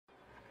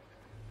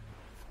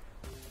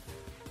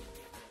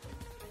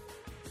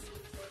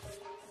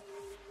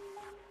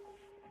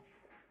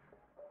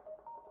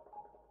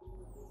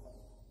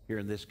here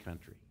in this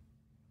country.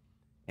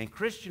 And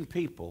Christian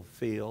people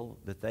feel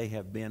that they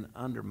have been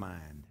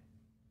undermined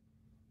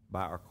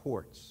by our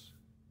courts.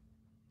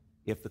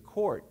 If the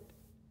court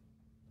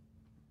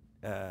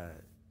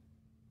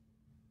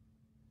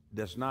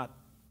does not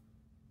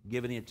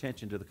give any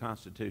attention to the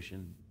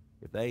Constitution,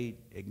 if they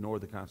ignore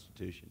the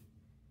Constitution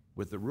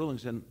with the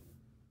rulings, then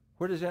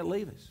where does that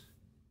leave us?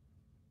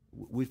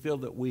 We feel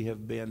that we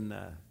have been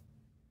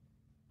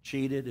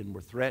cheated and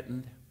we're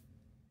threatened.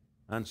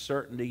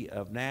 Uncertainty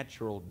of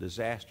natural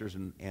disasters,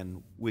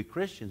 and we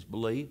Christians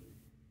believe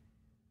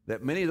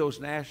that many of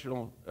those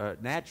natural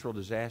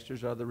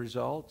disasters are the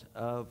result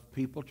of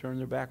people turning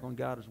their back on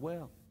God as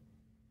well.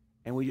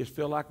 And we just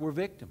feel like we're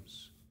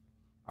victims.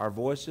 Our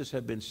voices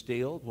have been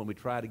stilled when we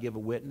try to give a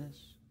witness.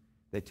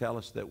 They tell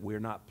us that we're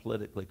not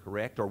politically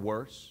correct, or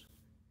worse,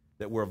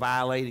 that we're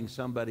violating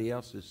somebody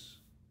else's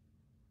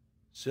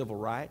civil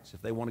rights.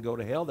 If they want to go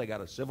to hell, they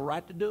got a civil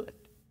right to do it.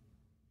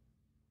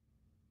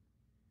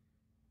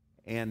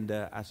 And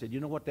I said, you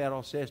know what that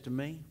all says to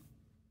me?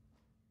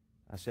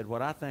 I said,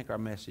 what I think our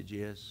message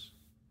is,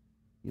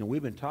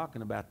 we've been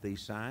talking about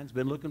these signs,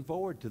 been looking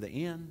forward to the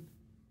end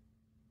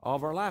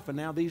of our life, and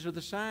now these are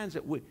the signs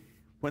that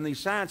when these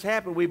signs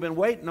happen, we've been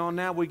waiting on.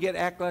 Now we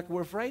act like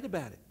we're afraid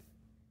about it.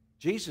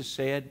 Jesus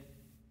said,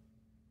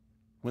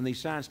 when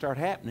these signs start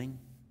happening,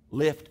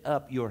 lift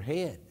up your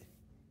head,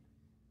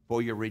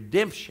 for your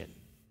redemption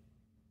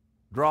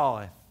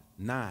draweth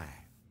nigh.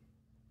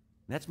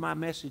 And that's my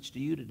message to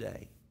you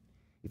today.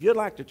 If you'd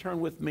like to turn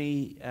with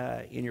me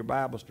in your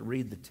Bibles to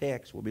read the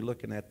text, we'll be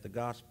looking at the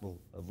Gospel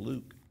of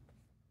Luke.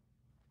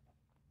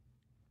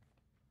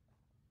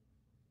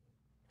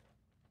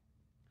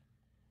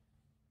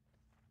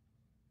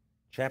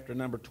 Chapter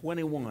number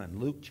 21,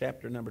 Luke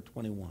chapter number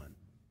 21.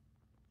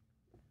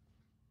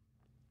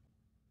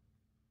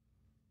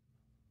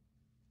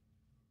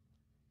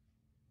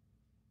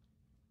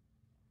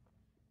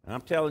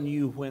 I'm telling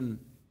you, when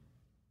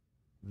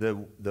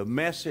the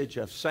message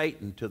of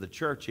Satan to the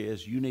church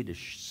is you need to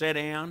sit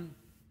down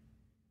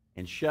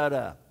and shut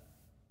up,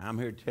 I'm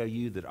here to tell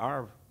you that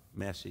our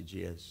message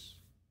is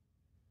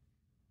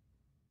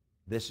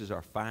this is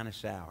our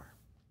finest hour.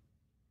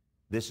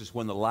 This is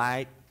when the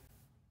light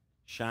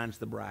shines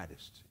the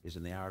brightest, is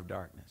in the hour of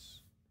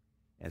darkness.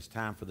 And it's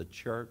time for the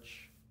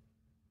church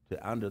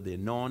to, under the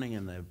anointing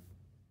and the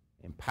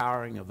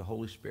empowering of the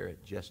Holy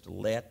Spirit, just to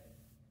let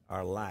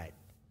our light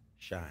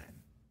shine.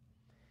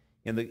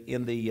 In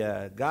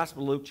the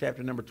Gospel of Luke,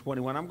 chapter number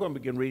 21, I'm going to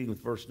begin reading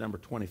with verse number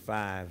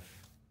 25.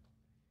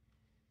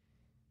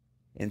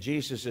 And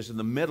Jesus is in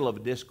the middle of a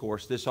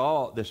discourse. This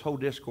whole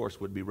discourse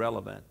would be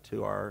relevant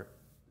to our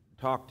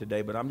talk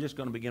today, but I'm just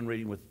going to begin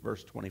reading with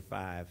verse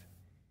 25,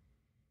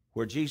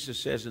 where Jesus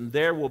says, and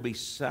there will be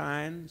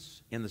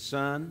signs in the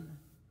sun,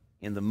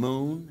 in the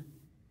moon,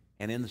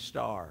 and in the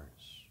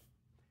stars.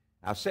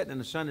 I was sitting in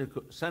a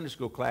Sunday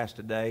school class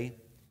today,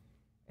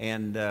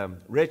 and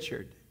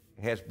Richard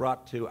has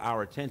brought to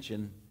our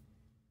attention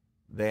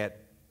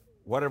that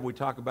whatever we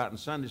talk about in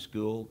Sunday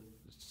school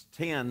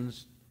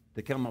tends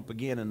to come up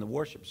again in the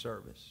worship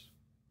service.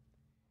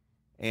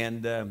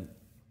 And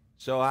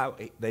so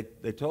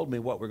they told me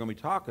what we're going to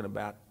be talking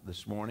about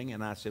this morning,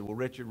 and I said, well,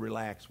 Richard,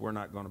 relax. We're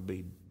not going to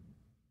be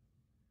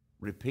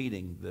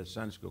repeating the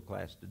Sunday school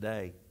class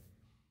today.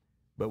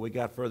 But we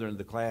got further into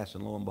the class,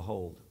 and lo and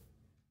behold,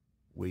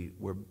 we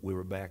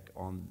were back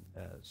on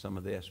some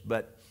of this.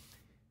 But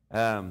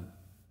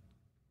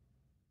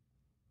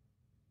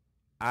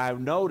I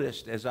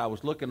noticed as I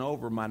was looking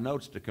over my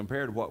notes to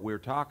compare to what we were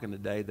talking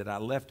today that I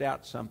left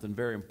out something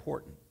very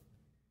important.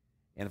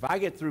 And if I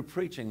get through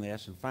preaching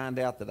this and find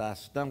out that I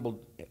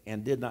stumbled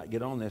and did not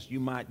get on this, you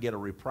might get a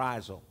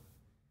reprisal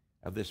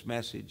of this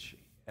message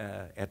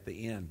at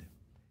the end,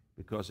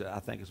 because I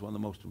think it's one of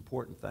the most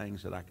important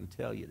things that I can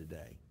tell you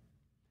today.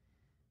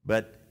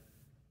 But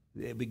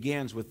it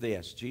begins with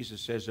this. Jesus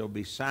says there will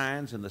be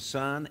signs in the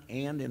sun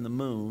and in the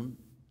moon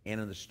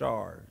and in the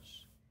stars.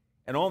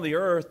 And on the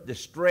earth,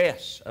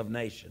 distress of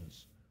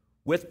nations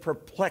with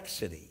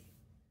perplexity,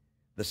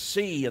 the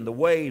sea and the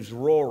waves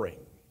roaring,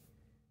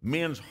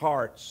 men's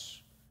hearts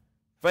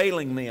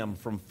failing them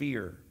from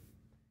fear,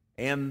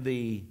 and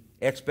the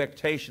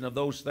expectation of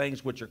those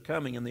things which are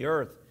coming in the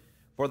earth.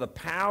 For the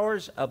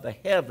powers of the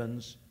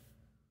heavens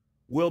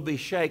will be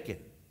shaken.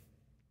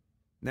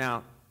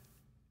 Now,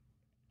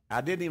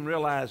 I didn't even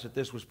realize that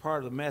this was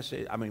part of the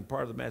message.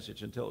 Part of the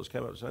message until it was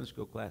coming up in Sunday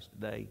school class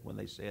today when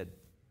they said,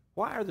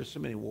 why are there so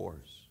many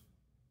wars?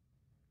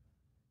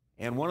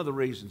 And one of the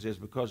reasons is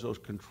because those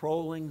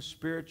controlling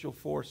spiritual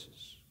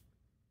forces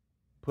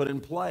put in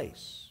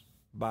place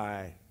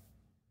by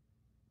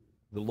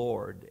the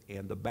Lord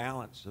and the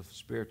balance of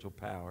spiritual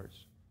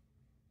powers,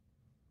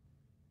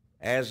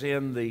 as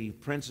in the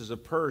princes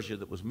of Persia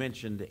that was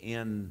mentioned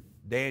in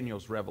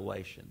Daniel's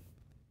revelation,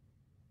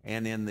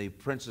 and in the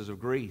princes of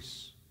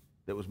Greece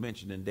that was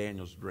mentioned in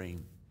Daniel's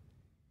dream.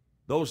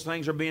 Those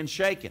things are being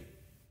shaken.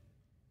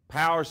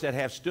 Powers that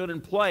have stood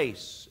in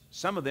place,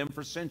 some of them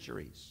for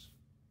centuries,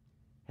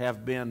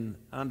 have been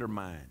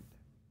undermined.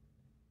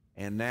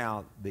 And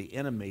now the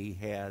enemy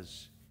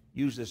has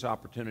use this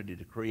opportunity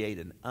to create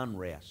an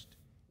unrest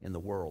in the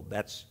world.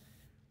 That's,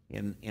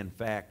 in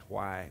fact,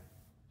 why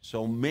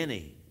so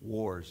many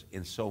wars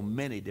in so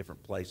many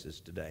different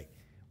places today.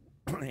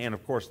 And,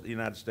 of course, the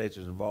United States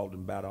is involved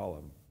in about all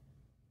of them.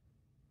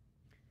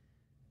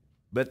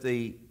 But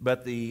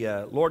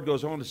the Lord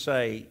goes on to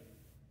say,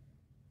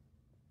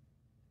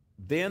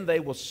 then they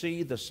will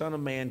see the Son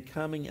of Man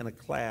coming in a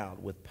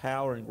cloud with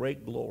power and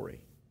great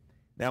glory.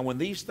 Now, when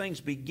these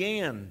things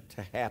begin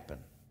to happen,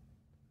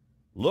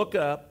 look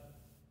up,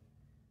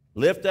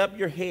 lift up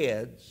your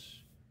heads,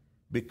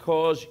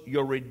 because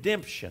your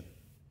redemption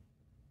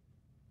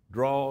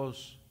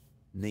draws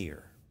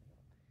near.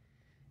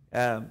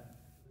 The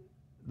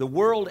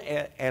world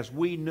as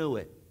we knew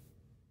it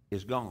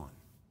is gone.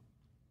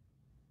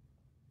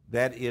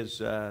 That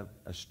is a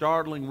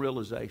startling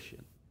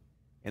realization.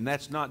 And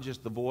that's not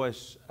just the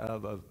voice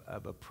of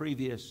a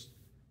previous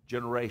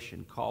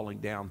generation calling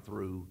down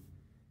through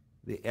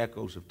the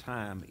echoes of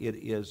time. It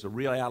is a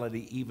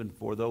reality even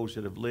for those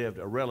that have lived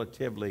a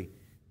relatively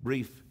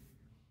brief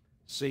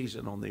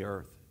season on the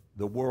earth.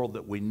 The world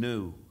that we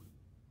knew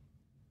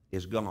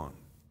is gone.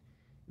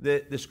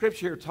 The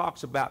scripture here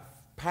talks about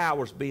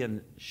powers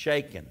being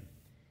shaken.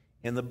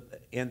 And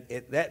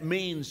that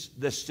means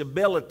the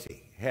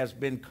stability has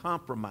been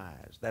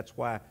compromised. That's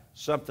why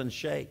something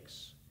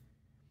shakes.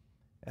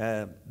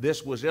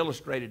 This was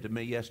illustrated to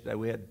me yesterday.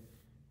 We had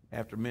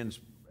after men's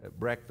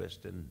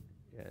breakfast and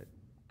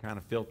kind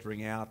of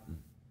filtering out,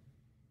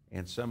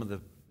 and some of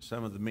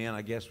the men,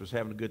 I guess, was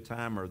having a good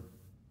time, or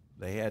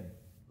they had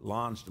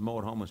lawns to mow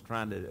at home, was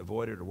trying to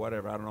avoid it or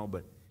whatever. I don't know,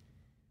 but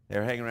they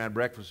were hanging around.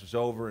 Breakfast was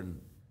over, and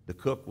the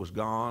cook was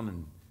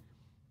gone,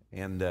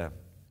 and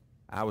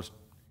I was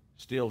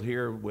still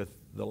here with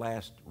the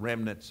last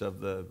remnants of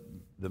the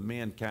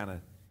men kind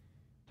of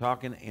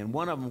talking, and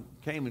one of them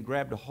came and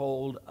grabbed a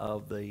hold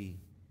of the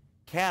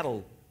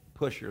cattle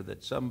pusher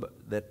that's on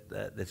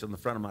the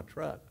front of my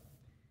truck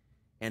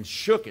and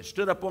shook it,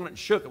 stood up on it and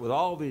shook it with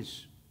all of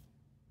his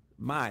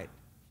might.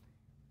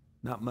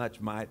 Not much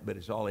might, but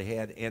it's all he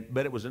had.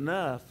 But it was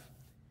enough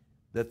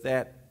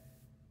that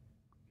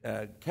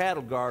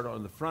cattle guard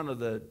on the front of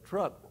the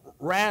truck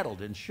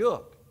rattled and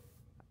shook.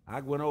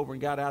 I went over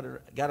and got out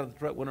of the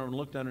truck, went over and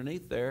looked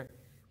underneath there,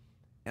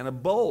 and a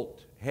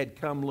bolt had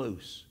come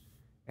loose.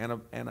 And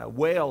a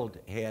weld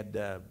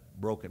had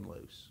broken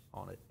loose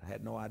on it. I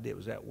had no idea it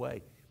was that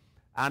way.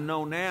 I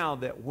know now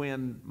that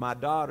when my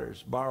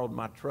daughters borrowed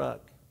my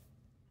truck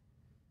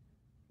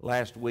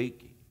last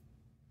week,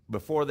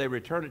 before they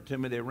returned it to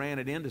me, they ran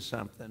it into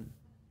something.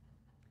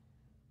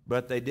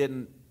 But they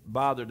didn't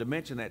bother to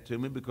mention that to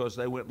me because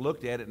they went and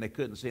looked at it and they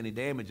couldn't see any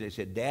damage. They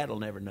said, Dad will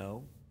never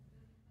know.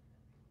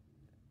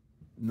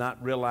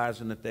 Not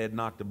realizing that they had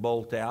knocked a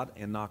bolt out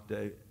and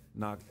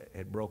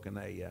had broken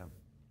a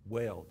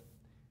weld.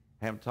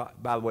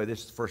 By the way,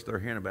 this is the first they're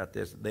hearing about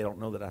this. They don't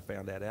know that I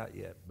found that out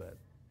yet. But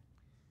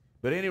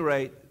at any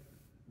rate,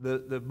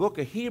 the book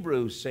of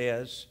Hebrews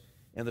says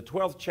in the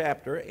 12th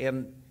chapter,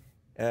 and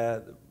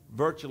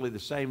virtually the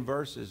same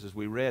verses as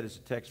we read as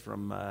a text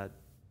from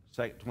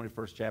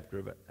 21st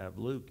chapter of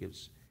Luke.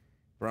 It's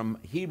from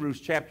Hebrews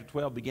chapter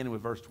 12, beginning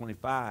with verse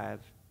 25.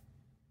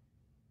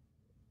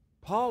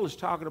 Paul is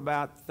talking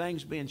about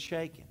things being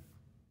shaken.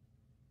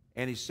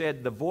 And he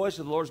said, the voice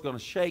of the Lord is going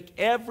to shake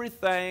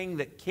everything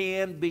that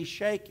can be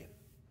shaken.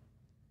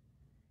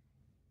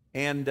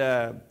 And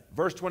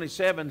verse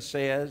 27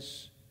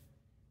 says,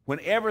 when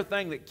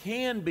everything that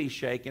can be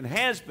shaken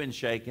has been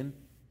shaken,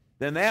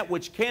 then that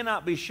which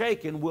cannot be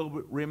shaken will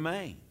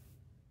remain.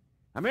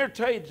 I'm here to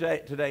tell you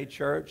today,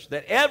 church,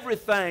 that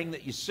everything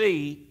that you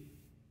see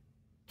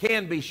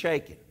can be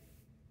shaken.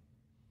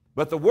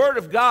 But the Word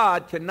of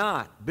God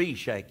cannot be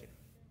shaken.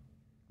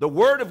 The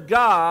Word of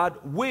God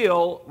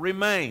will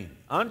remain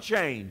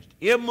unchanged,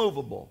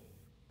 immovable.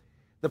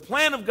 The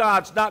plan of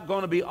God's not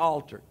going to be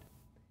altered.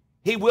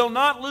 He will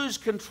not lose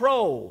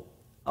control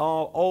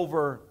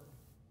over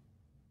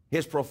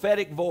His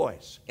prophetic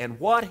voice. And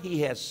what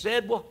He has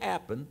said will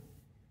happen.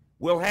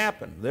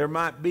 There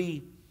might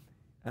be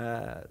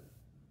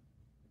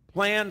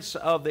plans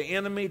of the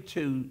enemy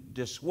to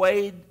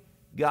dissuade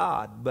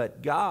God,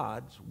 but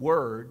God's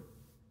Word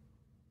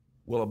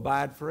will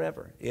abide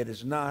forever. It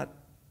is not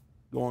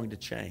going to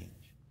change.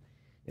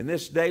 In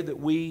this day that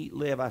we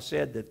live, I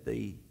said that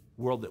the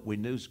world that we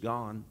knew is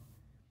gone.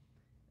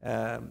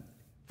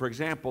 For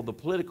example, the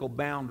political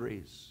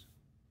boundaries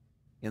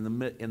in the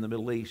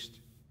Middle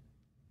East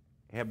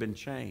have been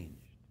changed.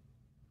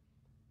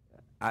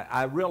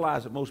 I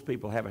realize that most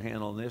people have a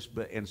handle on this,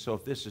 and so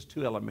if this is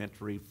too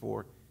elementary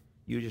for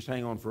you, just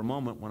hang on for a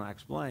moment when I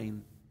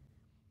explain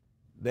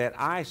that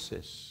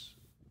ISIS,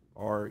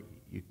 or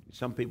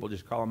some people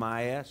just call them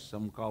IS,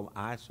 some call them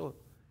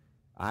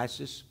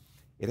ISIS.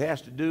 It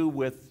has to do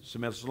with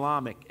some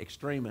Islamic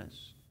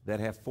extremists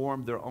that have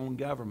formed their own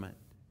government.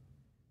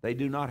 They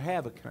do not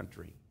have a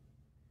country.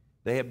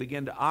 They have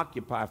begun to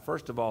occupy,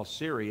 first of all,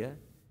 Syria,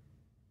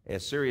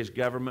 as Syria's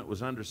government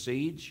was under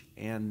siege,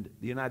 and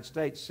the United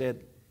States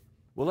said,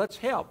 well, let's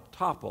help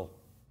topple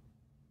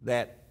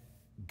that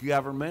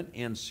government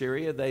in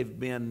Syria. They've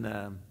been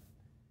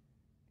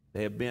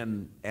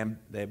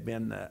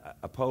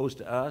opposed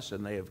to us,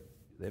 and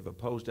they've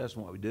opposed us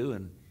in what we do,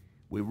 and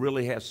we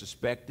really have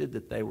suspected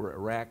that they were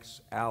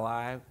Iraq's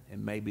ally,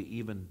 and maybe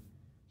even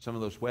some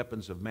of those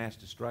weapons of mass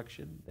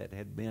destruction that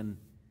had been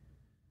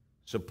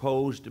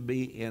supposed to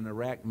be in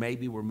Iraq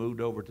maybe were moved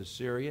over to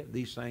Syria.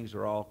 These things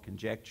are all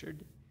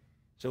conjectured.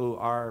 So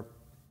our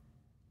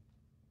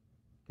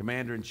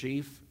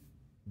commander-in-chief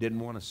didn't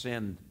want to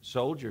send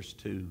soldiers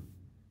to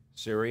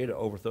Syria to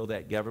overthrow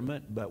that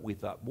government, but we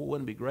thought, well,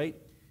 wouldn't it be great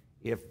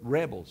if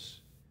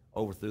rebels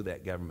overthrew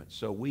that government?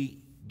 So we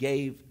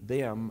gave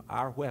them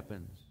our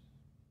weapons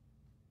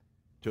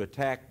to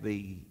attack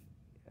the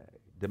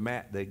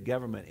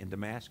government in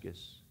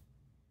Damascus.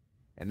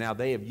 And now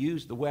they have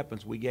used the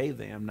weapons we gave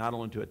them not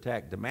only to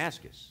attack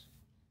Damascus,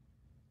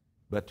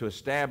 but to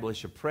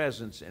establish a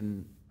presence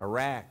in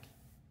Iraq.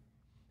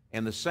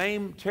 And the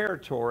same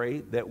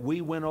territory that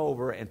we went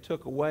over and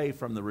took away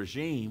from the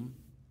regime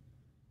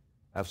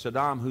of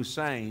Saddam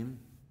Hussein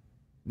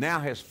now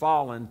has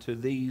fallen to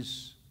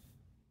these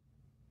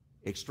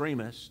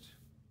extremists.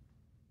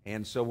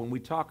 And so when we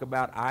talk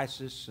about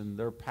ISIS and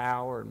their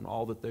power and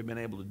all that they've been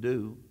able to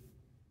do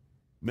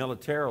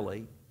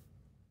militarily,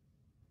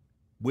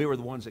 we were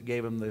the ones that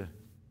gave them the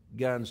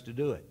guns to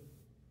do it.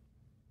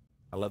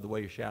 I love the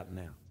way you're shouting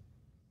now.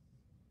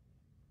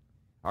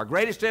 Our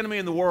greatest enemy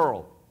in the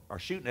world are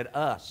shooting at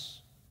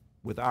us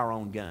with our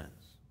own guns.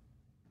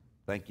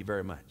 Thank you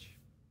very much.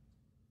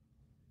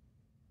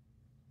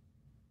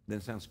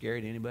 Doesn't sound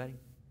scary to anybody?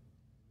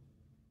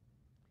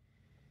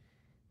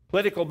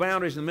 Political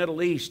boundaries in the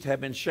Middle East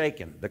have been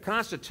shaken. The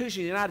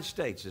Constitution of the United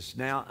States is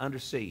now under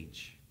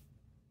siege.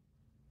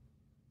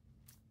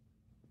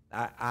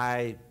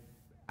 I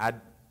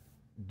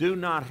do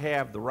not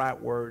have the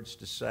right words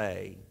to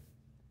say,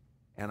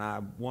 and I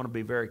want to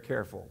be very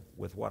careful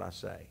with what I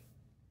say.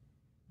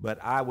 But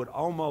I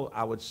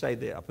would say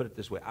that, I'll put it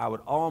this way, I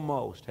would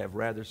almost have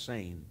rather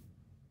seen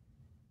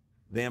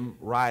them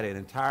write an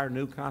entire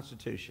new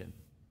Constitution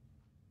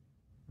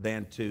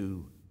than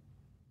to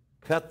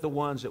cut the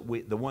one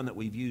that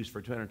we've used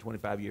for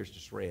 225 years to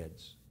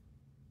shreds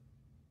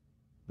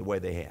the way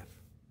they have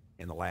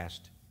in the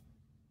last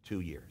 2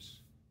 years.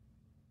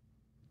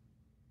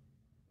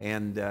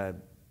 And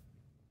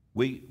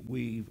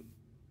we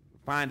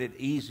find it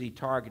easy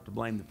target to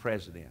blame the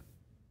president,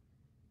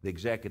 the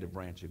executive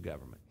branch of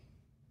government.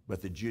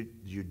 But the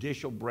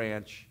judicial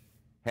branch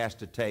has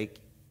to take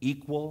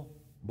equal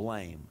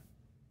blame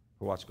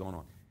for what's going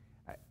on.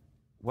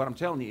 What I'm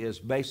telling you is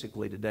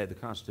basically today the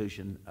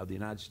Constitution of the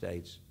United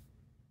States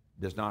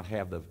does not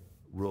have the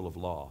rule of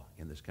law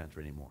in this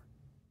country anymore.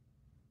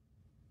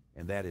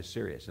 And that is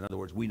serious. In other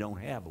words, we don't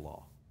have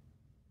law.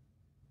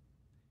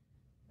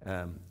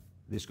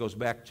 This goes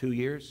back 2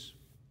 years.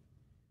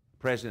 The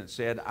president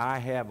said, I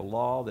have a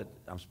law that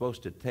I'm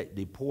supposed to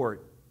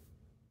deport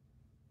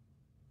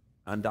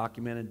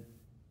undocumented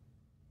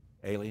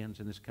aliens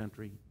in this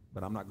country,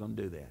 but I'm not going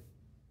to do that.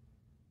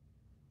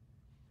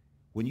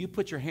 When you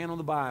put your hand on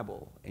the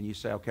Bible and you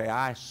say, okay,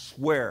 I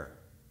swear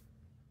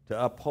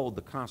to uphold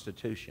the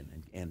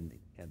Constitution and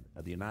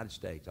of the United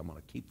States, I'm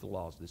going to keep the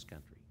laws of this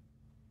country.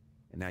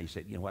 And now you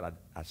say, you know what,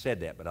 I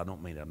said that, but I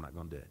don't mean it. I'm not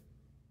going to do it.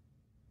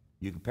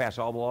 You can pass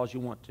all the laws you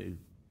want to,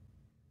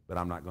 but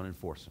I'm not going to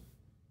enforce them.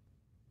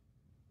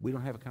 We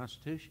don't have a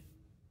Constitution.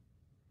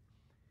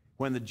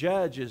 When the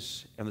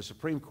judges and the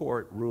Supreme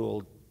Court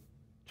ruled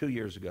 2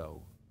 years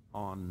ago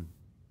on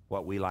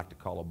what we like to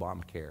call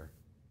Obamacare,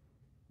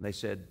 they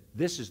said,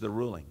 this is the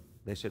ruling.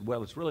 They said,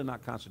 well, it's really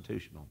not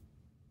constitutional,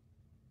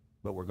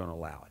 but we're going to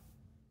allow it.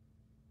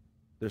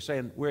 They're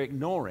saying we're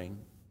ignoring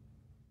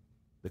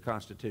the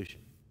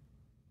Constitution.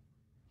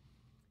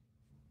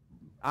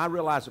 I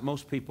realize that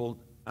most people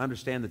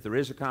understand that there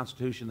is a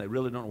Constitution. They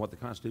really don't know what the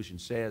Constitution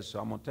says, so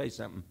I'm going to tell you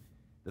something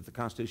that the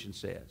Constitution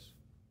says.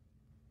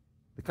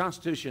 The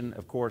Constitution,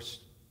 of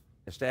course,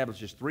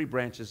 establishes 3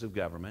 branches of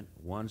government.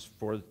 One's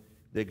for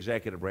the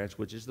executive branch,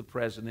 which is the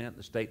President,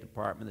 the State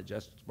Department, the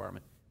Justice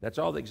Department. That's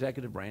all the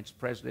executive branch. The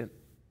President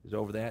is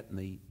over that,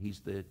 and he's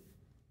the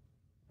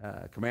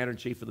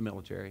Commander-in-Chief of the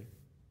military.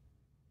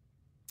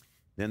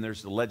 Then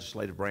there's the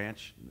legislative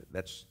branch.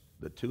 That's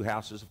the 2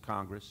 houses of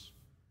Congress,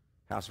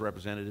 House of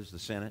Representatives, the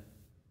Senate.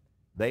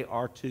 They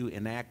are to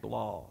enact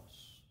laws.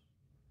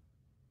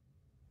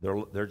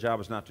 Their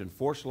job is not to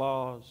enforce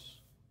laws.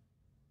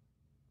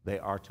 They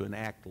are to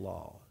enact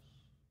laws.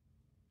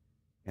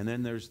 And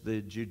then there's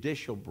the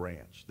judicial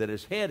branch that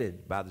is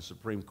headed by the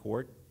Supreme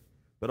Court,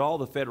 but all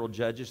the federal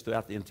judges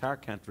throughout the entire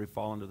country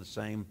fall under the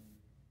same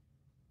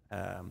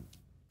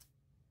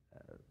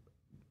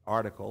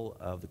article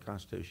of the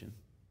Constitution.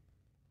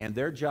 And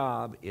their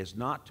job is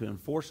not to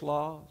enforce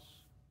laws.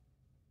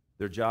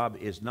 Their job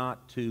is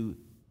not to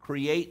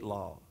create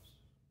laws.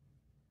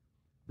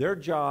 Their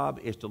job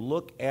is to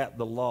look at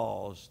the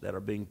laws that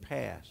are being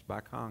passed by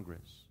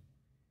Congress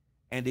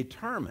and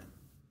determine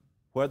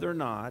whether or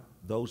not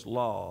those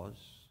laws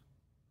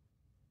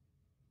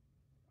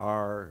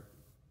are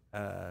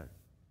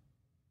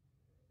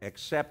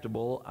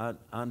acceptable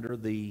under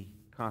the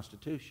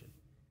Constitution.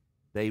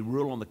 They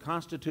rule on the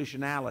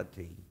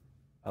constitutionality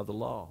of the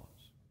laws.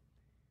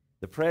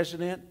 The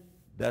president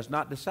does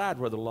not decide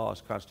whether the law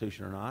is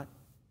constitutional or not.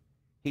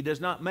 He does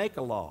not make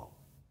a law.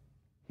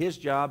 His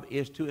job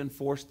is to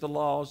enforce the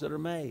laws that are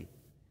made.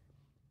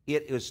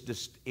 It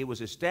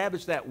was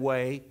established that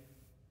way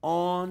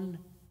on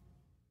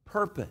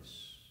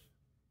purpose.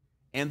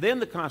 And then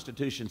the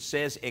Constitution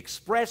says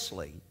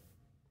expressly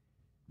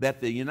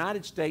that the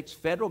United States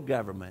federal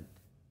government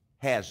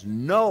has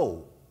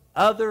no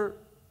other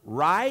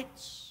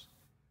rights,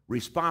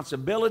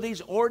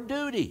 responsibilities, or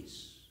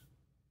duties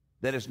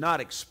that is not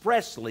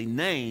expressly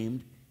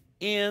named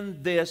in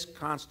this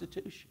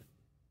Constitution.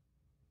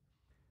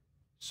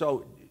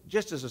 So,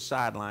 just as a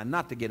sideline,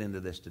 not to get into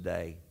this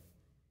today,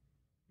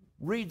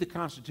 read the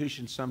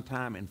Constitution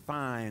sometime and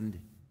find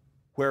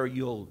where it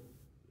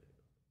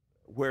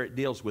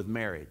deals with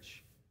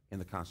marriage in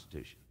the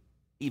Constitution.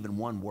 Even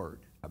one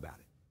word about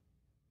it.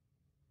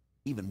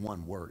 Even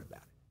one word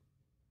about it.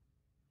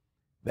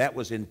 That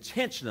was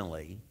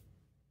intentionally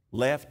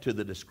left to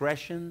the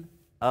discretion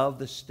of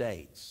the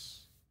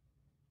states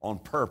on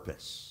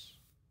purpose.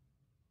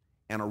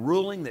 And a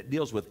ruling that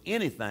deals with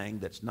anything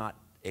that's not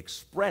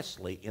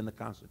expressly in the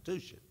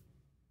Constitution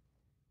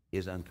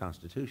is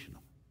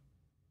unconstitutional.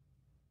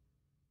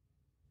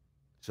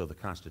 So the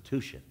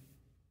Constitution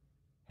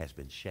has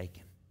been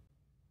shaken.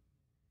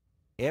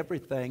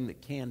 Everything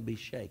that can be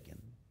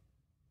shaken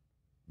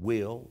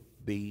will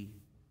be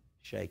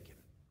shaken.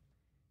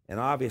 And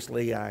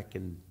obviously I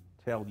can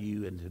tell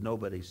you, and to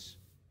nobody's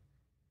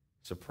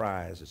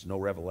surprise, it's no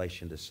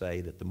revelation to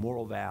say that the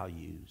moral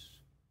values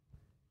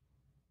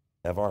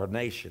of our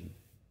nation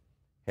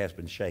has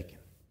been shaken.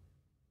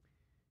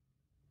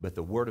 But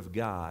the Word of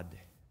God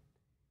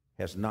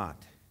has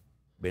not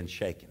been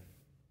shaken.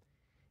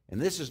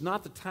 And this is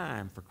not the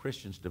time for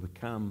Christians to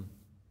become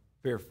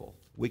fearful.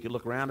 We could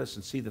look around us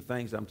and see the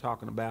things I'm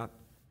talking about.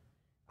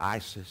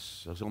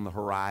 ISIS is on the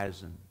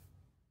horizon.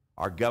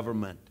 Our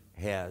government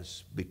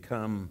has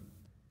become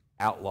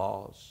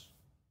outlaws.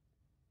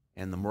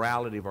 And the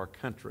morality of our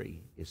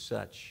country is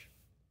such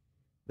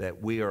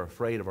that we are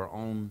afraid of our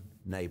own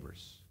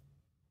neighbors.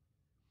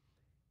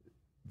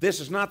 This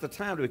is not the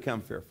time to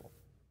become fearful.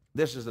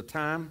 This is the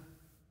time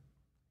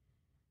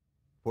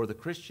for the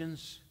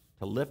Christians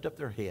to lift up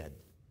their head.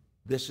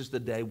 This is the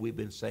day we've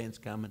been saying it's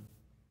coming,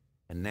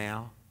 and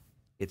now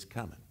it's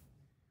coming.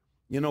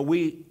 You know,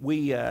 we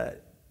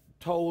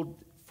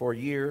told for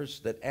years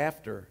that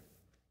after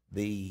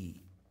the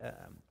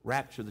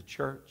rapture of the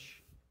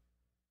church,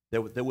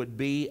 there would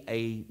be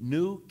a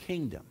new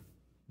kingdom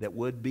that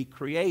would be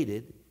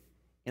created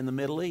in the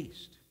Middle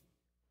East.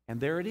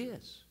 And there it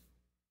is.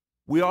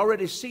 We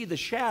already see the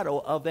shadow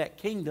of that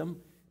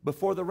kingdom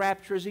before the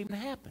rapture has even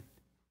happened.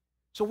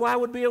 So why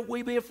would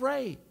we be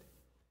afraid?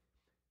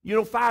 You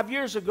know, 5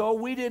 years ago,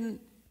 we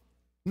didn't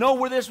know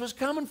where this was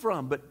coming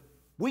from, but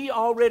we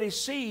already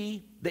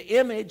see the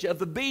image of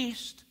the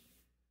beast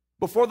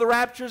before the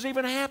rapture has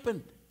even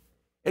happened.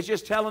 It's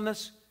just telling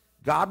us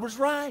God was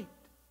right.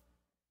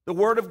 The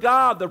Word of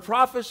God, the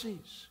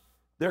prophecies,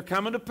 they're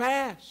coming to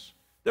pass.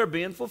 They're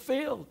being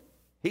fulfilled.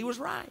 He was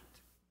right.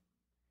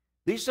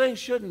 These things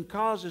shouldn't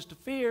cause us to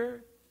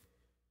fear.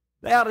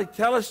 They ought to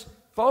tell us,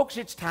 folks,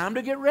 it's time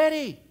to get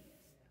ready.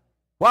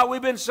 What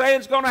we've been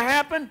saying is going to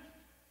happen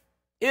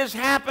is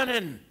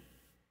happening.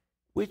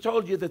 We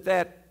told you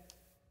that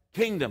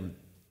kingdom,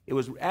 it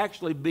was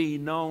actually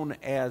being known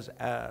as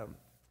a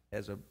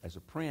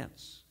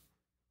prince.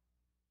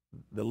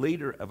 The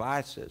leader of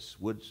ISIS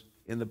was,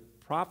 in the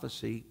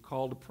prophecy,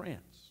 called a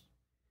prince.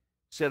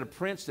 Said a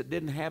prince that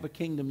didn't have a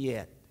kingdom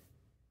yet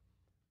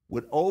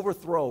would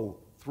overthrow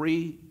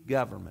 3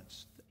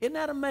 governments. Isn't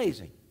that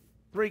amazing?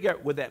 3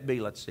 would that be?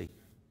 Let's see.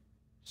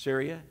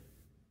 Syria,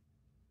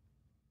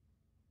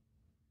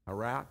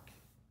 Iraq,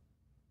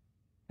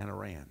 and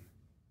Iran.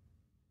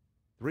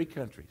 3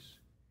 countries.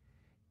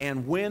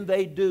 And when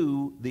they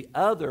do, the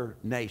other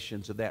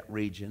nations of that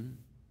region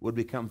would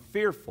become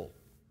fearful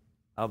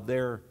of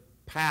their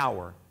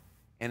power.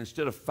 And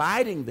instead of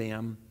fighting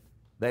them,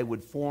 they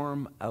would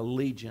form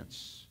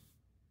allegiance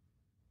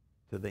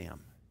to them.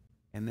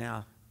 And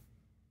now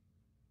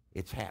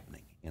it's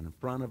happening in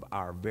front of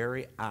our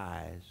very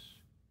eyes.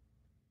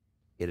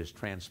 It is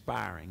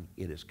transpiring.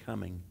 It is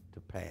coming to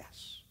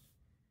pass.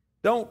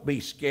 Don't be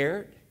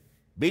scared.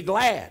 Be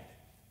glad.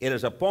 It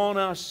is upon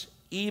us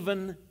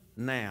even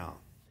now.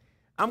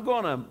 I'm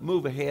going to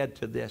move ahead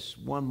to this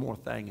one more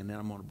thing, and then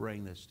I'm going to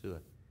bring this to a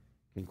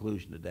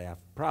conclusion today.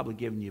 I've probably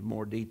given you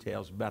more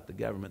details about the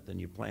government than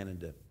you're planning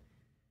to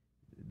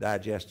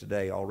digest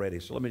today already.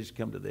 So let me just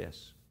come to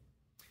this.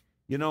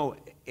 You know,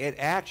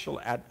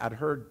 I'd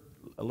heard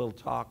a little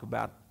talk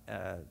about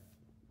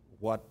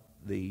what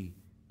the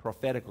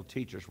prophetical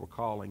teachers were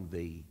calling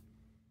the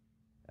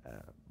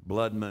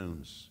blood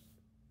moons,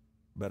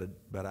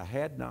 but I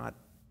had not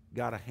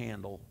got a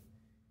handle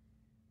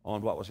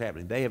on what was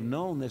happening. They have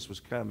known this was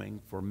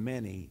coming for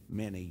many,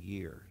 many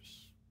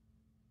years.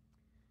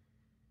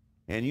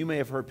 And you may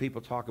have heard people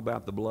talk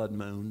about the blood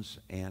moons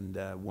and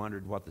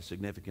wondered what the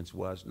significance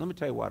was. Let me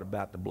tell you what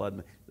about the blood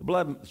moon.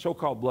 The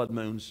so-called blood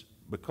moons,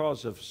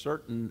 because of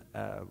certain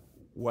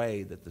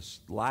way that the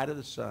light of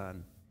the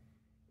sun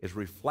is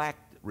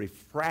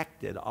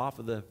refracted off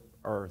of the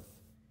earth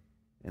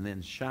and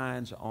then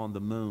shines on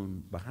the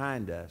moon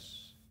behind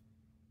us,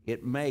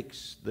 it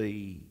makes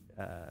the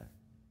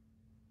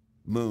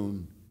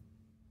moon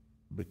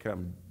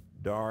become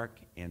dark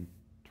and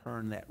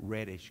turn that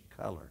reddish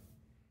color.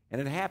 And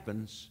it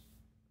happens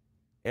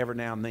every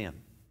now and then.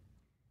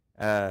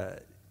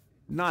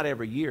 Not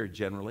every year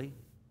generally,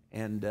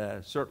 and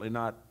certainly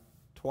not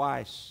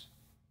twice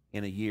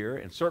in a year,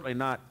 and certainly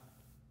not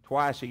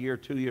twice a year,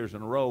 2 years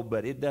in a row,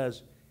 but it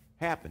does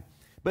happen.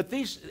 But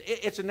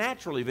it's a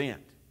natural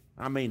event.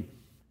 I mean,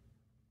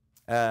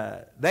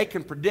 they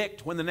can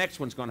predict when the next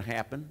one's going to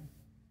happen,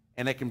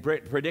 and they can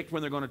predict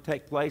when they're going to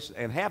take place,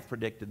 and have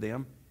predicted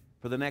them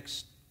for the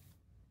next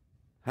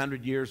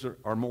 100 years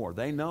or more.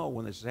 They know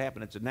when this has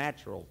happened. It's a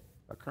natural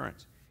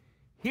occurrence.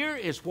 Here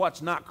is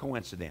what's not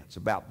coincidence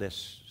about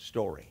this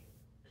story.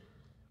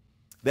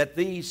 That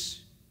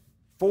these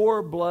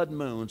 4 blood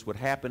moons would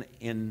happen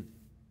in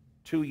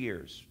 2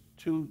 years,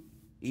 2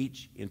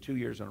 each in 2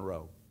 years in a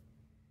row.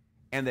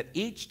 And that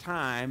each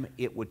time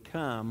it would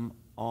come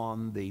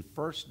on the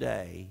first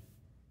day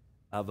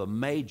of a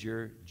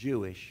major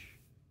Jewish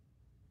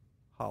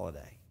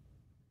holiday.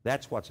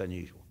 That's what's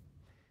unusual.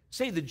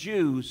 See, the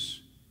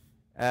Jews,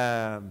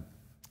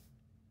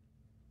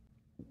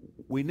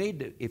 we need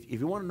to, if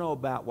you want to know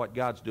about what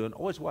God's doing,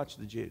 always watch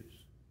the Jews.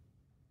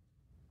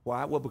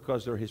 Why? Well,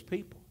 because they're His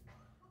people.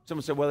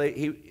 Someone said, well,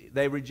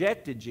 they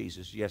rejected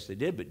Jesus. Yes, they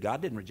did, but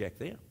God didn't reject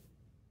them.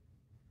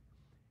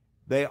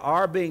 They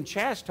are being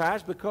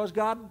chastised because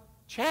God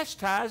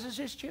chastises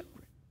His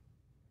children.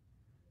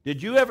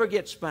 Did you ever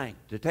get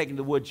spanked to taking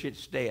the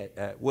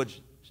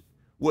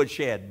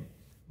woodshed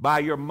by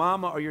your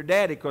mama or your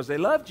daddy because they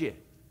loved you?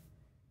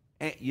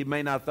 And you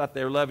may not have thought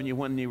they were loving you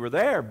when you were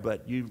there,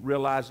 but you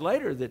realize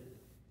later that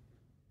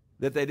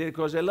they did it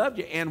because they loved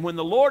you. And when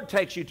the Lord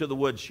takes you to the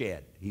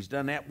woodshed, He's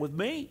done that with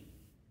me.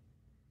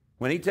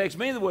 When He takes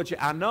me to the woodshed,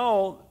 I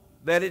know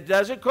that it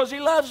does it because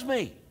He loves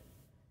me.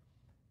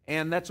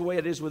 And that's the way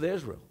it is with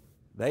Israel.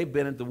 They've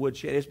been at the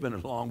woodshed. It's been a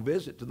long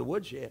visit to the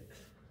woodshed.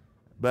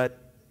 But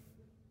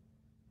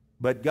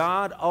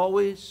God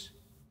always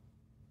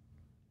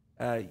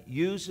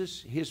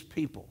uses His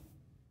people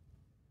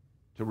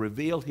to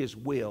reveal His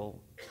will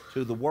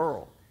to the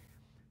world.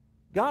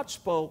 God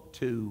spoke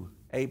to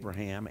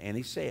Abraham and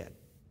He said,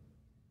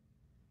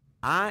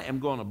 I am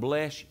going to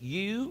bless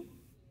you,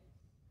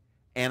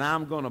 and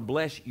I'm going to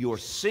bless your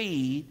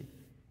seed,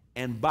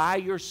 and by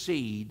your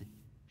seed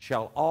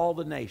shall all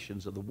the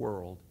nations of the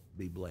world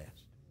be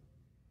blessed.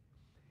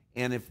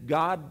 And if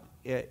God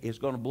is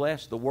going to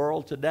bless the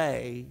world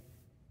today,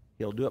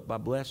 He'll do it by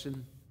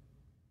blessing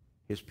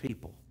His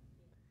people.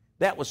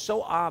 That was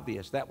so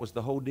obvious. That was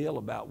the whole deal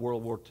about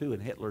World War II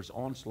and Hitler's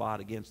onslaught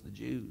against the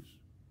Jews.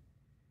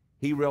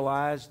 He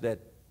realized that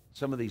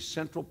some of these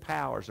central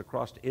powers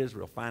across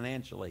Israel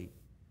financially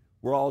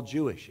were all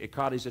Jewish. It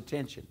caught his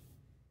attention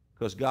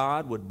because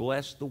God would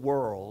bless the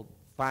world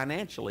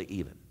financially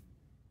even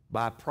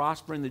by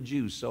prospering the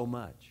Jews so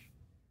much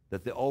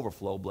that the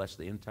overflow blessed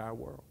the entire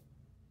world.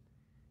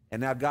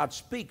 And now God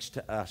speaks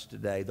to us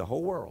today, the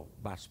whole world,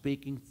 by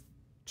speaking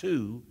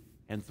to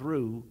and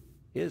through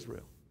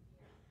Israel.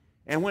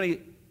 And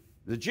when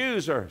the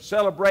Jews are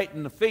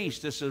celebrating the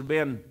feast, this has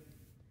been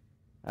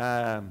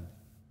a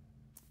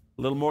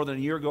little more than a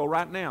year ago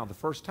right now, the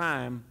first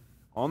time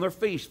on their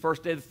feast,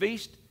 first day of the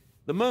feast,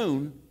 the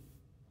moon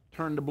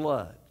turned to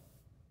blood.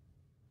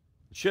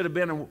 It should have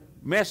been a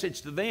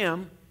message to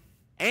them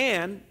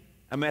and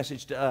a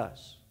message to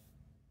us.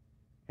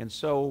 And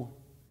so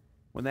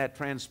when that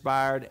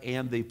transpired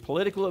and the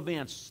political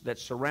events that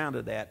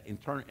surrounded that in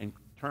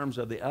terms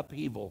of the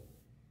upheaval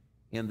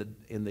in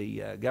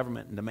the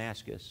government in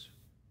Damascus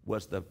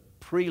was the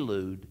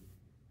prelude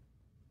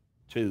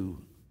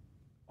to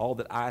all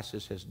that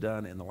ISIS has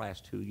done in the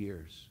last 2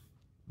 years.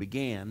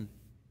 Began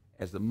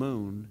as the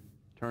moon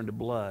turned to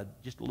blood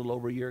just a little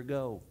over a year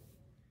ago.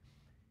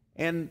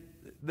 And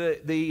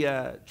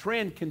the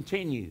trend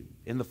continued.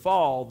 In the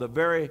fall, the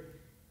very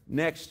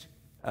next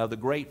the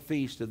great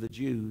feast of the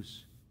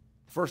Jews,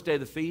 the first day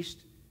of the feast,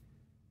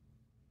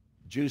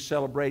 Jews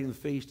celebrating the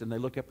feast, and they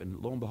look up and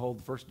lo and behold,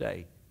 the first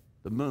day,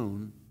 the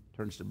moon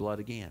turns to blood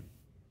again.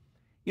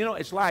 You know,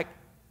 it's like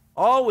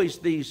always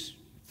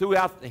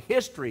throughout the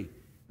history,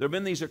 there have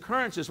been these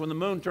occurrences when the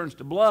moon turns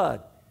to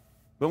blood.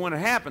 But when it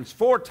happens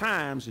 4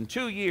 times in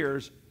 2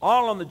 years,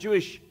 all on the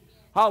Jewish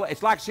holiday,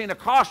 it's like seeing a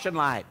caution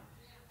light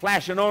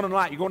flashing on and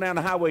light. You go down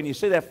the highway and you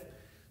see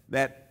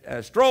that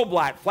strobe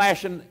light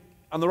flashing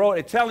on the road.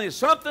 It's telling you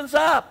something's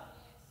up.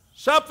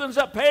 Something's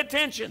up. Pay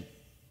attention.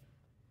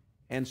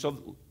 And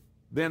so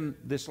then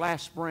this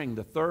last spring,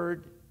 the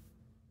third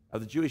of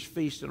the Jewish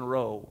feast in a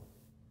row,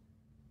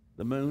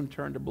 the moon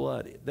turned to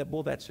blood.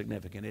 That's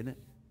significant, isn't it?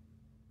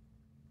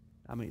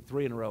 I mean,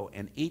 3 in a row.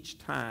 And each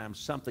time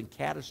something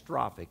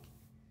catastrophic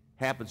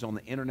happens on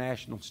the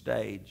international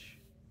stage.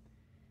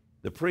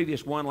 The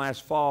previous one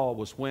last fall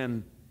was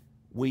when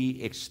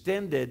we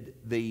extended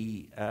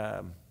the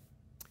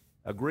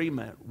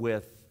agreement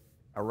with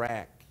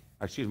Iran,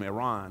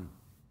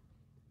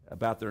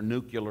 about their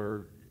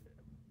nuclear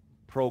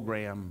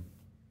program.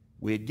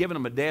 We had given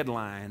them a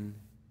deadline,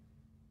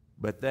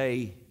 but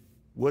they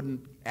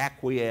wouldn't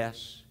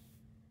acquiesce.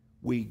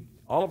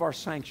 All of our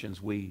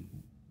sanctions we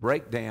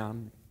break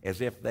down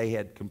as if they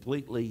had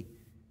completely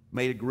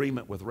made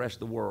agreement with the rest of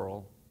the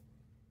world,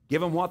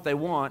 give them what they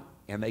want,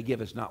 and they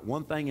give us not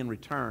one thing in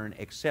return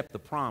except the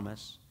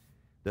promise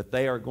that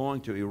they are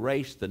going to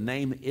erase the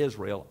name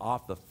Israel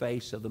off the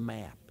face of the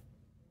map.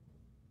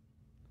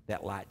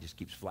 That light just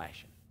keeps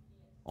flashing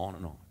on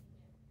and on.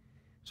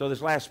 So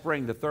this last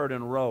spring, the third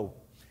in a row.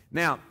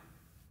 Now,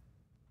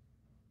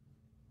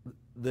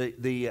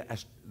 the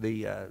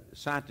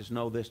scientists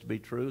know this to be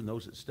true, and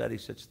those that study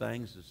such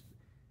things as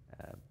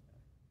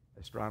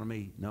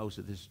astronomy knows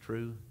that this is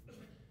true.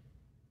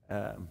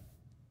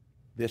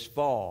 This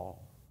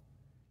fall,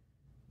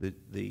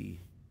 the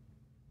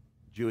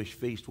Jewish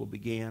feast will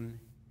begin,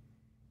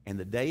 and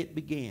the day it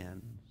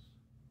begins,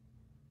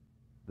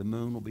 the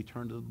moon will be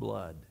turned to the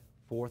blood,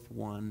 fourth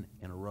one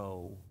in a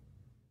row.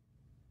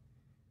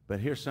 But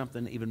here's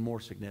something even more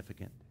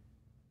significant.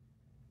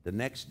 The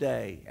next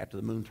day, after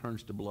the moon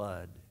turns to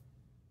blood,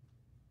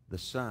 the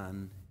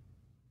sun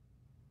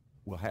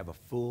will have a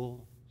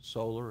full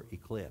solar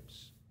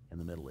eclipse in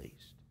the Middle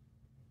East.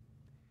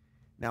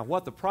 Now,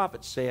 what the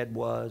prophet said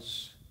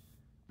was,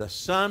 the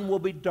sun will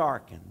be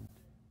darkened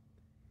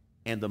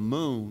and the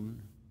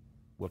moon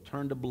will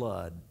turn to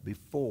blood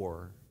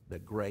before the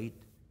great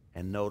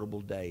and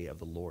notable day of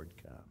the Lord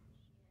comes.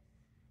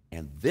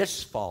 And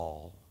this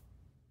fall,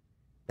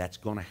 that's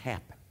going to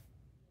happen.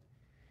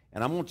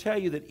 And I'm going to tell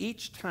you that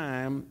each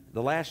time,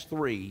 the last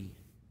three,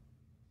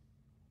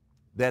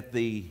 that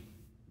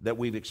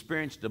we've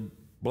experienced a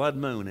blood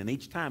moon, and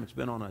each time it's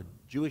been on a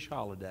Jewish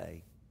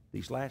holiday,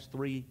 these last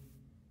three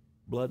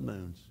blood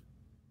moons,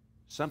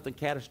 something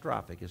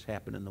catastrophic has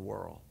happened in the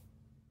world.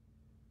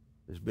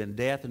 There's been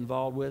death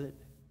involved with it.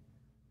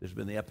 There's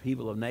been the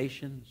upheaval of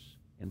nations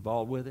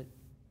involved with it.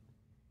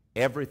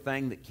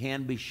 Everything that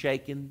can be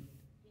shaken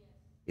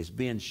is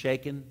being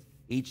shaken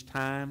each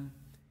time.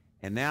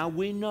 And now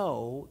we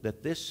know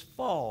that this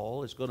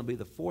fall is going to be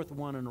the fourth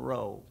one in a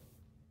row.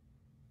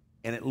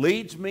 And it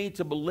leads me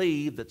to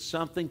believe that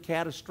something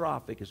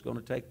catastrophic is going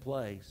to take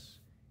place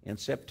in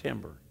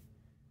September.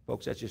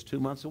 Folks, that's just 2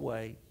 months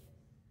away.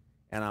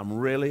 And I'm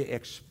really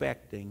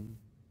expecting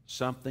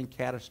something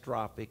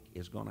catastrophic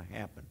is going to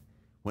happen.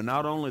 When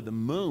not only the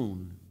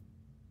moon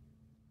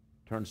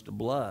turns to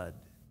blood,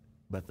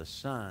 but the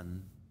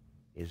sun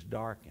is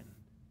darkened.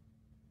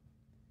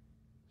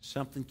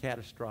 Something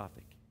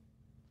catastrophic.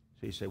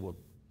 So you say, well,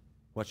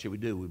 what should we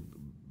do?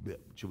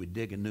 Should we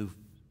dig a new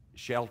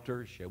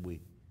shelter? Should we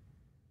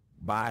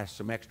buy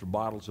some extra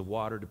bottles of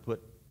water to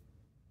put?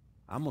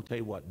 I'm going to tell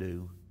you what to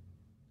do.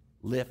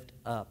 Lift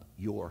up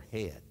your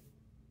head,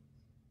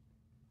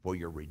 for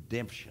your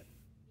redemption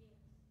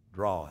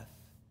draweth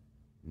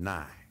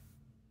nigh.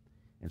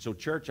 And so,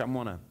 church, I'm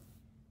going to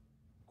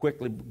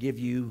quickly give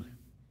you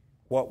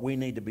what we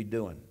need to be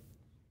doing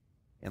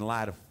in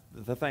light of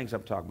the things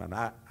I'm talking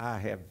about.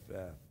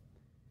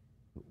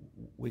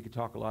 We could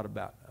talk a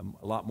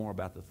lot more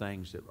about the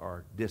things that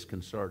are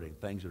disconcerting,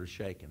 things that are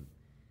shaken,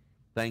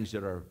 things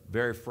that are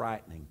very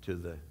frightening to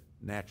the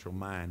natural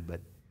mind. But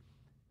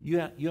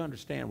you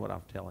understand what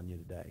I'm telling you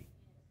today.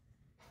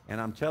 And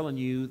I'm telling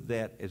you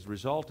that as a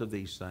result of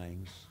these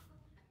things,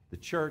 the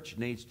church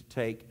needs to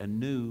take a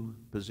new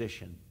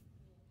position.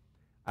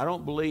 I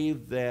don't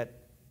believe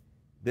that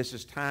this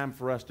is time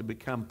for us to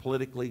become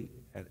politically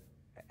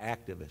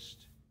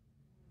activists.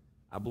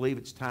 I believe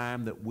it's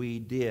time that we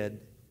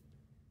did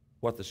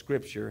what the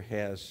Scripture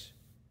has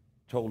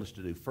told us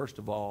to do. First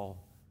of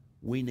all,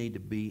 we need to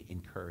be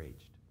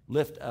encouraged.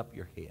 Lift up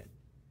your head.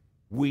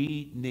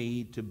 We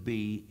need to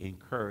be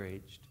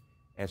encouraged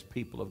as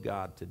people of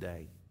God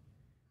today.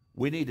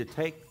 We need to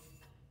take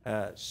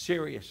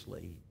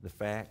seriously the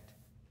fact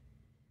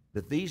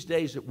that these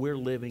days that we're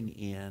living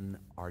in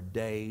are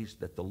days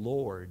that the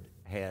Lord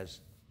has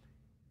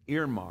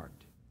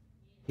earmarked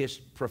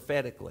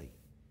prophetically,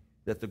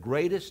 that the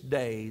greatest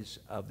days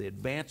of the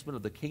advancement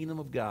of the kingdom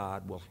of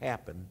God will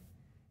happen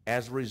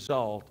as a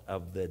result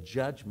of the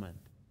judgment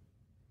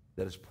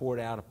that is poured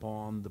out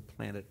upon the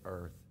planet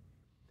Earth.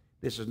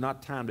 This is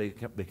not time to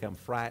become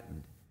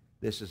frightened.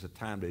 This is a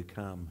time to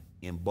become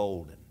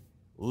emboldened.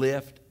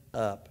 Lift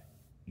up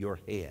your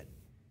head,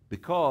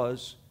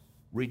 because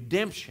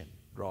redemption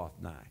draweth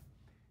nigh.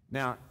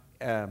 Now,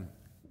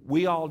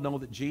 we all know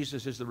that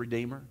Jesus is the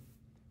Redeemer.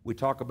 We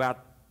talk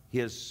about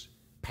his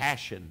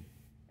passion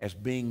as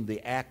being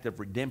the act of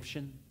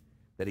redemption,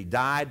 that he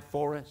died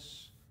for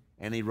us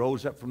and he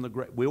rose up from the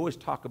grave. We always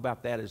talk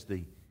about that as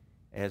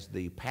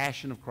the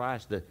passion of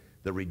Christ,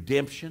 the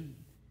redemption.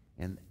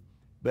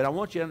 But I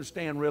want you to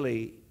understand,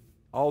 really,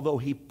 although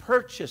he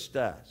purchased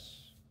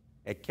us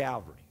at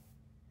Calvary,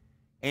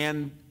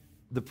 and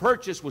the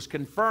purchase was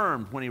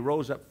confirmed when he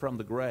rose up from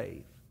the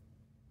grave.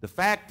 The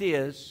fact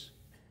is,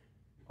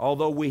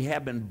 although we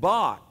have been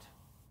bought,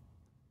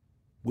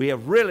 we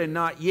have really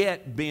not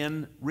yet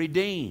been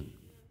redeemed.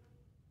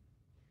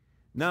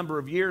 A number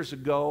of years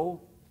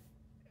ago,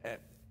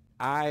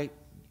 I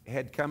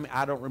had come,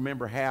 I don't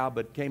remember how,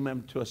 but came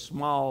into a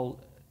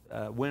small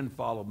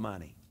windfall of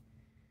money.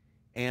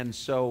 And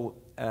so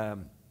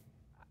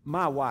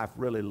my wife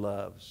really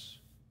loves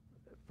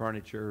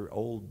furniture,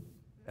 old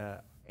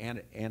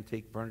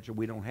antique furniture.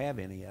 We don't have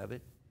any of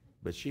it,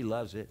 but she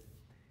loves it.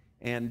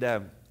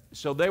 And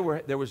so there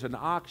was an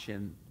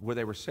auction where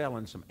they were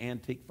selling some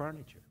antique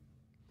furniture.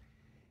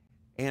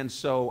 And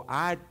so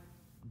I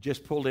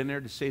just pulled in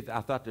there to see if I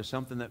thought there's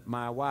something that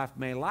my wife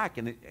may like.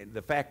 And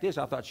the fact is,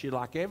 I thought she'd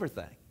like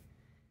everything.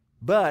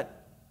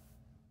 But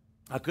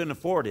I couldn't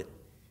afford it.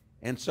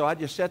 And so I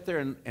just sat there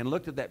and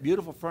looked at that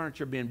beautiful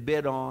furniture being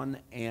bid on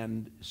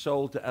and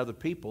sold to other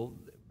people.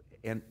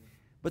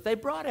 But they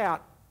brought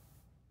out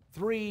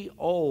 3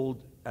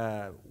 old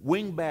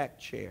wingback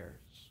chairs.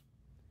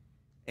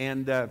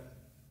 And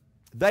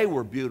they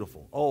were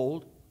beautiful,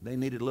 old. They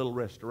needed a little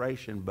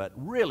restoration, but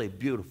really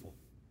beautiful.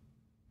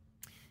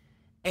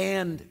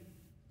 And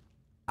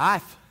I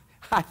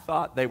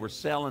thought they were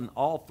selling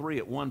all 3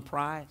 at one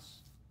price.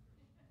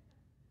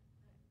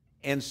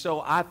 And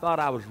so I thought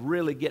I was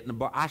really getting the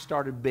bar. I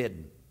started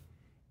bidding.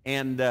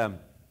 And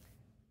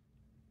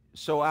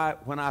so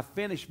when I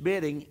finished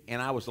bidding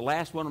and I was the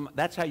last one,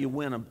 that's how you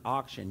win an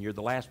auction. You're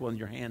the last one with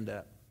your hand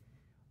up.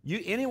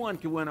 Anyone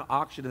can win an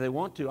auction if they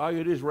want to. All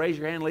you do is raise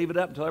your hand and leave it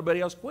up until everybody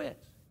else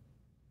quits.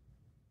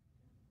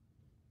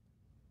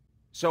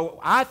 So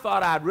I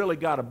thought I'd really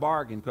got a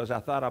bargain because I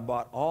thought I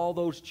bought all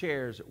those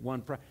chairs at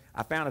one price.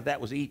 I found out that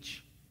was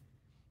each.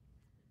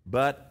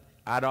 But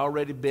I'd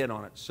already bid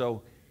on it.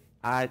 So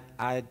I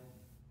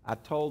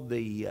told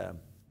the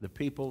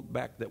people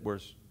back that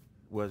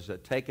was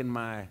taking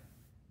my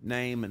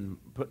name and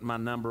putting my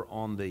number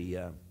on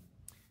the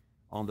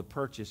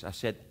purchase. I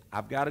said,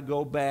 I've got to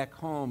go back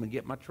home and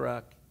get my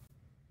truck,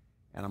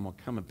 and I'm going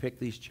to come and pick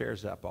these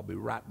chairs up. I'll be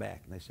right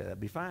back. And they said, that'd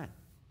be fine.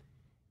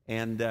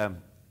 And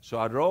so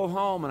I drove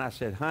home, and I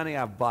said, honey,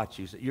 I've bought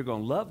you. She said, you're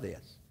going to love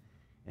this.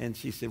 And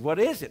she said, what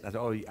is it? I said,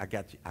 oh, I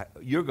got you.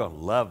 You're going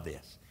to love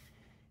this.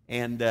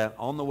 And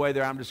on the way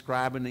there, I'm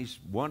describing these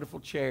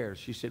wonderful chairs.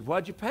 She said,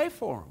 what'd you pay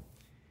for them?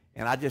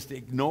 And I just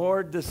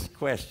ignored this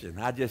question.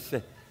 I just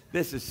said,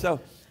 this is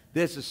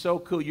so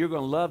cool. You're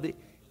going to love it.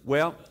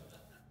 Well,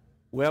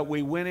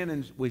 we went in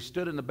and we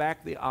stood in the back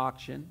of the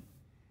auction.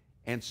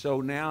 And so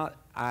now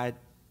I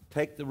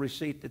take the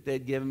receipt that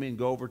they'd given me and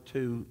go over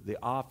to the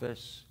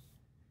office.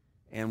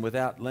 And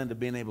without Linda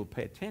being able to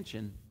pay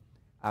attention,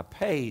 I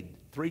paid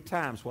 3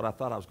 times what I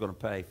thought I was going to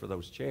pay for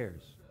those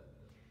chairs.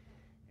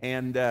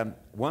 And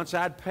once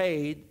I'd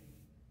paid,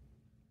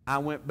 I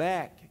went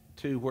back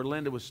to where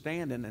Linda was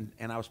standing,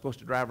 and I was supposed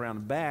to drive around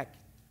the back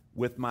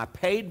with my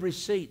paid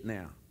receipt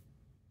now.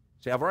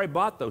 See, I've already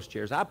bought those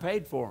chairs. I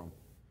paid for them,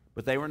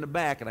 but they were in the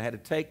back, and I had to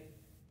take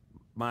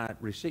my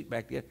receipt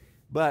back there.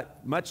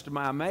 But much to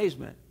my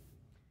amazement,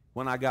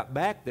 when I got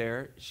back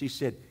there, she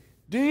said,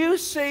 do you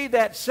see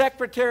that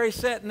secretary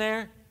sitting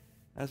there?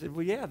 I said,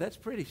 well, yeah, that's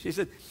pretty. She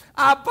said,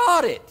 I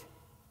bought it.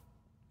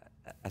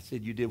 I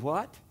said, you did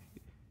what?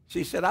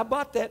 She said, I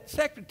bought that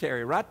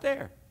secretary right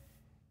there.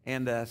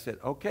 And I said,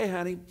 okay,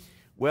 honey,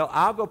 well,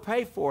 I'll go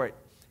pay for it.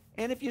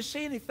 And if you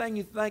see anything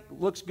you think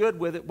looks good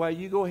with it, well,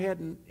 you go ahead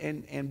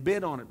and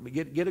bid on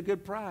it, get a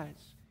good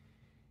price.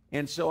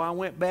 And so I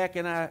went back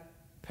and I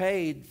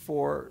paid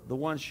for the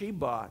one she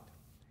bought.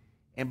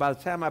 And by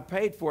the time I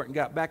paid for it and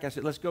got back, I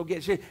said, let's go get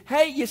it. She said,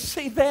 hey, you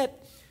see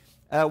that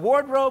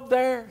wardrobe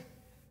there?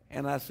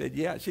 And I said,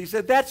 yeah. She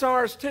said, that's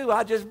ours too.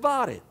 I just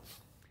bought it.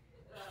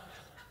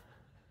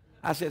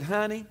 I said,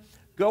 honey,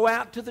 go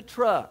out to the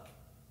truck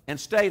and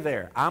stay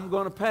there. I'm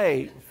going to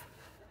pay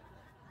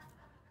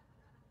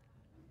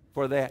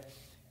for that.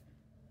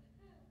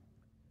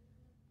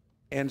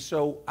 And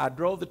so I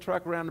drove the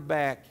truck around the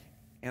back,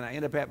 and I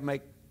ended up having to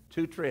make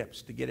 2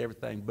 trips to get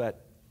everything.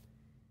 But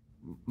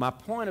my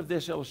point of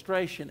this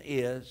illustration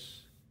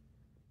is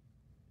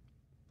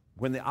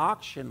when the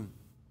auction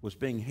was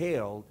being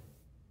held,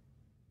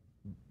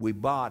 we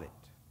bought it.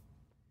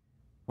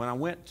 When I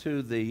went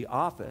to the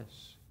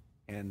office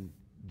and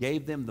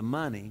gave them the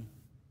money,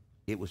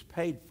 it was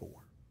paid for.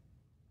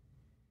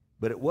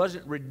 But it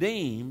wasn't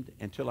redeemed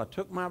until I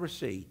took my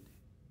receipt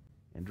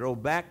and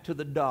drove back to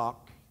the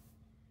dock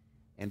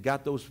and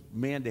got those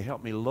men to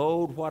help me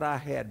load what I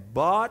had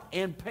bought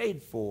and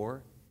paid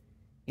for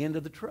into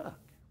the truck.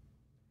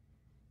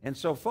 And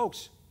so,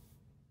 folks,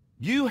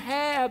 you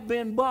have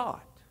been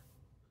bought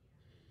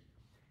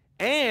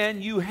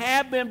and you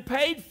have been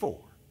paid for.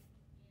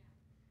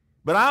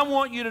 But I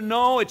want you to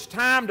know it's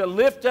time to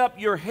lift up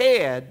your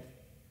head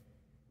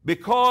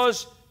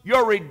because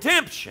your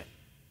redemption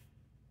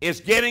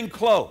is getting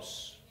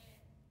close.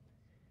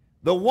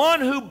 The one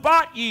who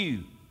bought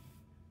you,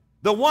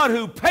 the one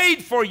who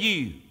paid for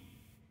you,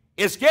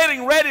 is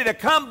getting ready to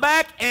come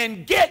back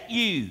and get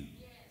you.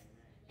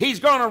 He's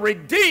going to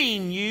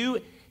redeem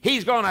you.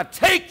 He's going to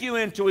take you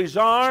into His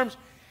arms,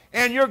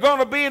 and you're going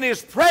to be in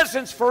His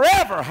presence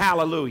forever.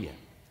 Hallelujah.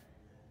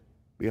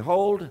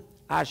 Behold,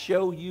 I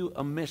show you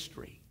a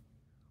mystery.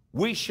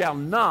 We shall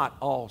not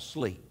all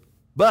sleep,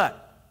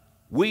 but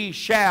we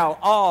shall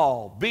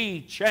all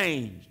be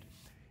changed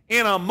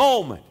in a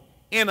moment,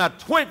 in a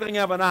twinkling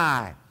of an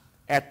eye,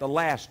 at the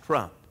last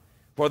trump.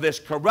 For this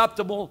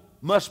corruptible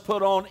must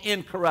put on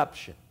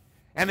incorruption,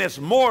 and this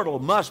mortal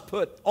must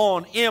put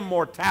on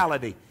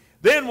immortality.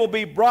 Then will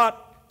be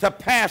brought to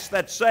pass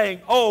that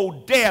saying,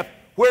 O death,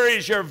 where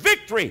is your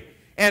victory?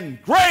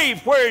 And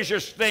grave, where is your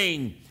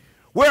sting?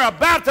 We're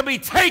about to be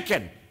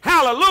taken.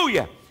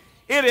 Hallelujah.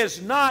 It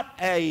is not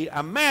an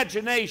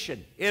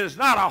imagination. It is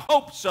not a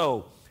hope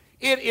so.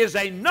 It is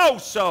a know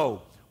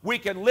so. We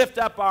can lift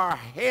up our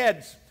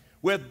heads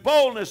with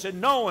boldness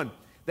and knowing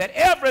that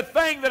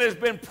everything that has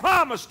been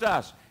promised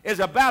us is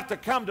about to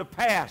come to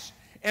pass.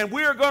 And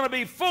we are going to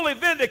be fully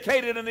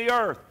vindicated in the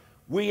earth.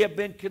 We have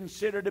been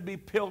considered to be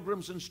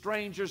pilgrims and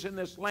strangers in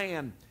this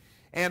land.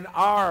 And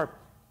our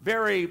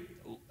very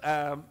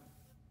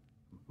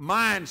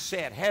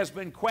mindset has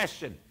been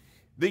questioned.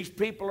 These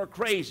people are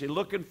crazy,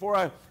 looking for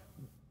a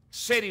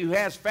city who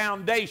has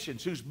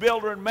foundations, whose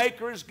builder and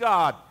maker is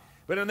God.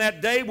 But in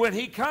that day when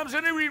He comes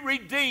and He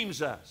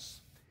redeems us,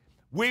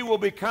 we will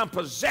become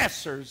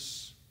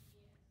possessors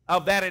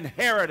of that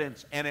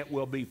inheritance, and it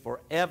will be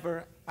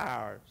forever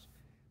ours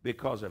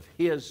because of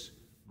His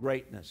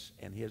greatness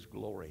and His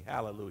glory.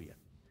 Hallelujah.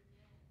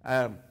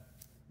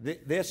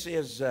 This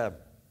is the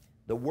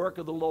work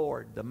of the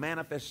Lord, the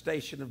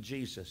manifestation of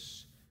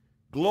Jesus,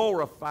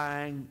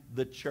 glorifying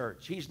the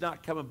church. He's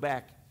not coming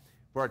back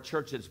for a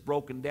church that's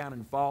broken down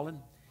and fallen.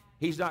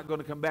 He's not going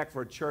to come back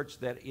for a church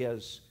that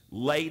is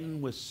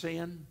laden with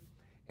sin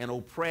and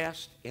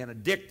oppressed and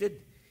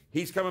addicted.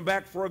 He's coming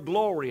back for a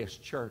glorious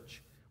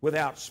church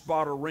without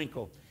spot or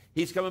wrinkle.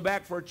 He's coming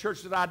back for a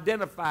church that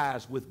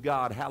identifies with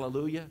God,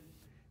 hallelujah,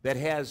 that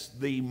has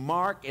the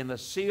mark and the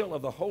seal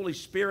of the Holy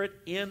Spirit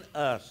in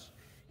us.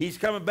 He's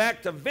coming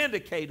back to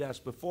vindicate us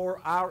before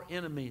our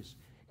enemies.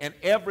 And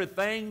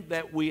everything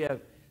that we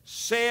have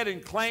said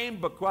and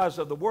claimed because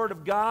of the Word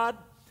of God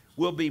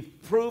will be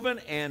proven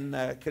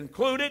and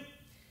concluded,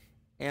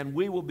 and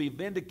we will be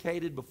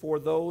vindicated before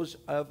those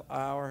of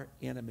our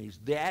enemies.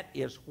 That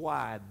is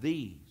why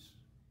these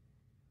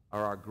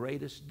are our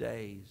greatest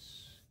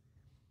days.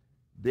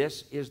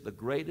 This is the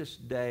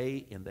greatest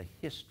day in the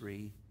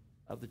history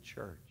of the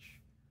church,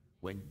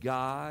 when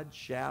God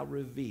shall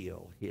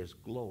reveal His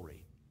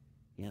glory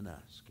in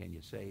us. Can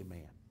you say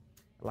amen?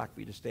 I'd like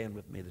for you to stand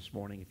with me this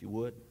morning, if you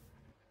would.